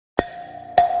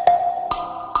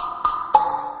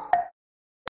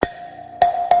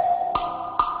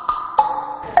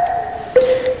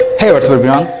Hey, what's up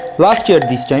everyone? Last year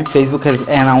this time Facebook has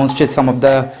announced some of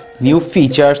the new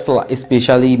features,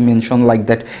 especially mentioned like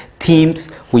that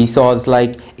themes. We saw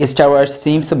like Star Wars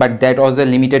themes, but that was a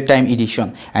limited time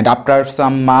edition, and after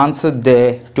some months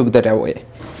they took that away.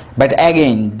 But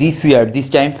again this year, this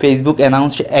time Facebook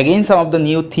announced again some of the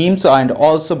new themes and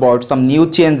also brought some new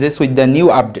changes with the new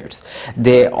updates.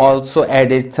 They also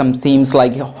added some themes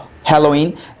like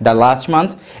Halloween the last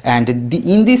month, and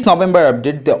in this November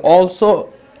update they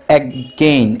also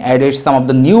again added some of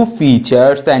the new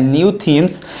features and new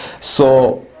themes.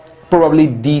 So probably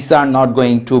these are not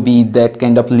going to be that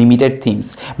kind of limited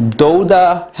themes, though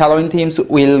the Halloween themes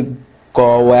will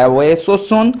go away so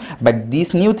soon, but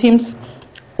these new themes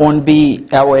won't be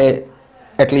away,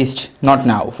 at least not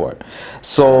now for.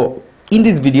 So in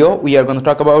this video we are going to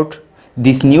talk about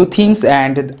these new themes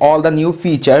and all the new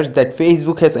features that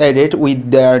Facebook has added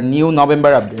with their new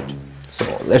November update.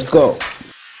 So let's go.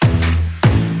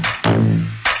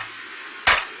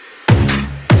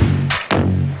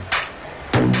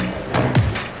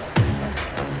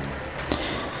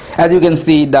 As you can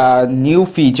see, the new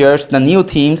features, the new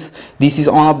themes, this is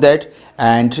one of that.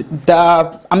 And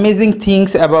the amazing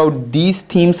things about these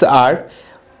themes are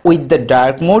with the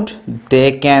dark mode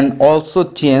they can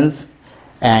also change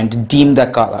and dim the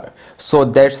color. So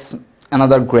that's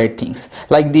another great things,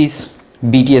 like these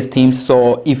BTS themes.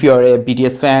 So if you're a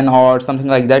BTS fan or something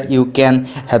like that, you can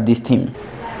have this theme.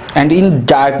 And in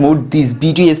dark mode these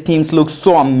BTS themes look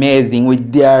so amazing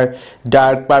with their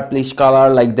dark purplish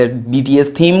color, like the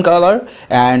BTS theme color,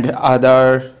 and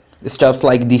other stuffs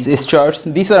like these stars.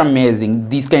 These are amazing.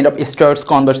 These kind of stars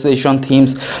conversation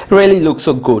themes really look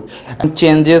so good. And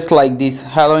changes like this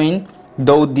Halloween,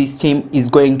 though this theme is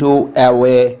going to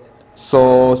away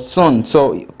so soon,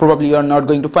 so probably you are not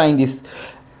going to find this,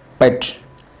 but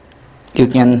you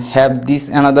can have this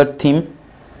another theme,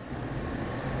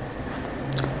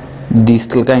 this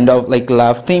kind of like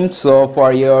love theme. So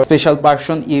for your special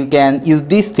person you can use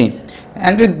this theme,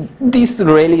 and this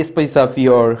really spices up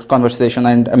your conversation,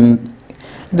 and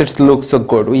this looks so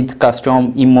good with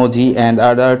custom emoji and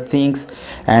other things.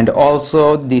 And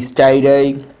also this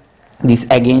tie-dye, this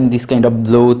again this kind of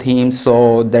blue theme,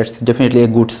 so that's definitely a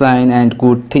good sign and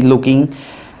good looking.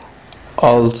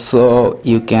 Also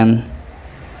you can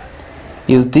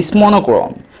use this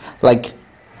monochrome, like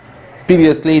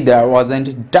previously there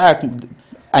wasn't dark,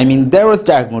 I mean there was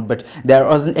dark mode, but there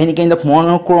wasn't any kind of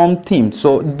monochrome theme.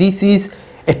 So this is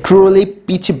a truly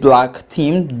pitch black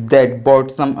theme that brought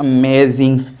some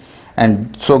amazing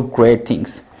and so great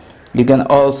things. You can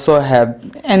also have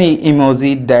any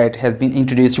emoji that has been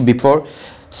introduced before.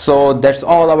 So that's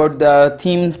all about the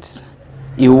themes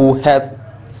you have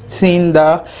seen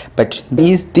but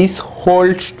this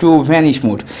holds to vanish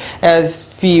mode.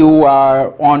 As you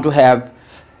want to have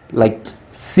like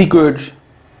secret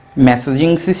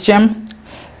messaging system,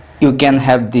 you can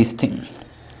have this theme.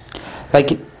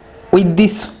 Like with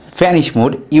this vanish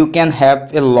mode you can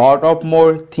have a lot of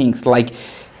more things, like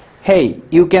hey,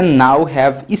 you can now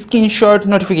have screenshot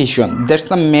notification.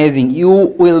 That's amazing.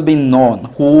 You will be known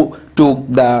who took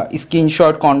the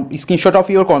screenshot of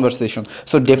your conversation.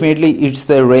 So definitely it's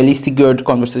a really secret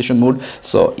conversation mode.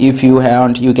 So if you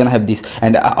haven't, you can have this.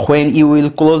 And when you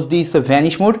will close this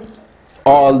vanish mode,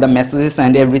 all the messages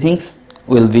and everything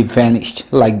will be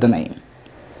vanished like the name.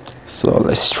 So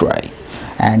let's try,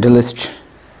 and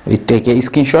we take a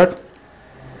screenshot.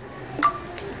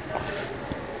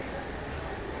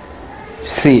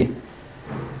 See,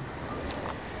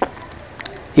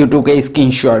 you took a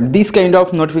screenshot. This kind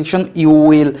of notification you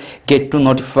will get to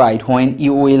notified when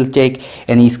you will take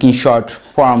any screenshot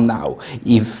from now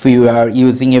if you are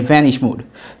using a vanish mode.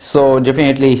 So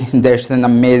definitely that's an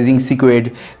amazing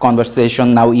secret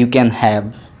conversation now you can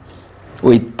have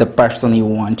with the person you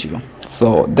want to.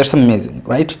 So that's amazing,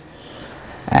 right?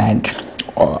 And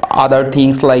other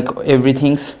things like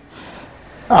everything's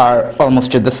are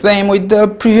almost the same with the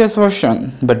previous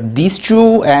version, but these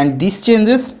two and these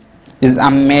changes is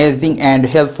amazing and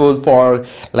helpful for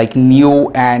like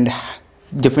new, and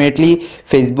definitely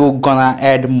Facebook gonna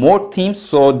add more themes,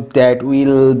 so that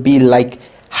will be like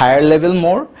higher level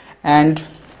more. And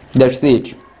that's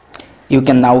it. You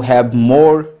can now have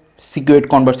more secret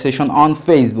conversation on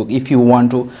Facebook if you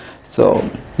want to. So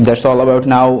that's all about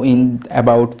now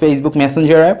about Facebook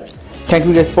Messenger app. Thank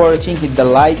you guys for watching. Hit the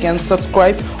like and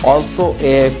subscribe. Also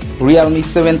a Realme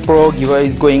 7 Pro giveaway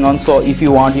is going on, so if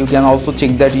you want you can also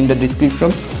check that in the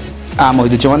description. I'm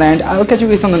Oheduzzaman and I'll catch you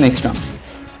guys on the next one.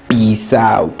 Peace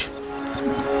out.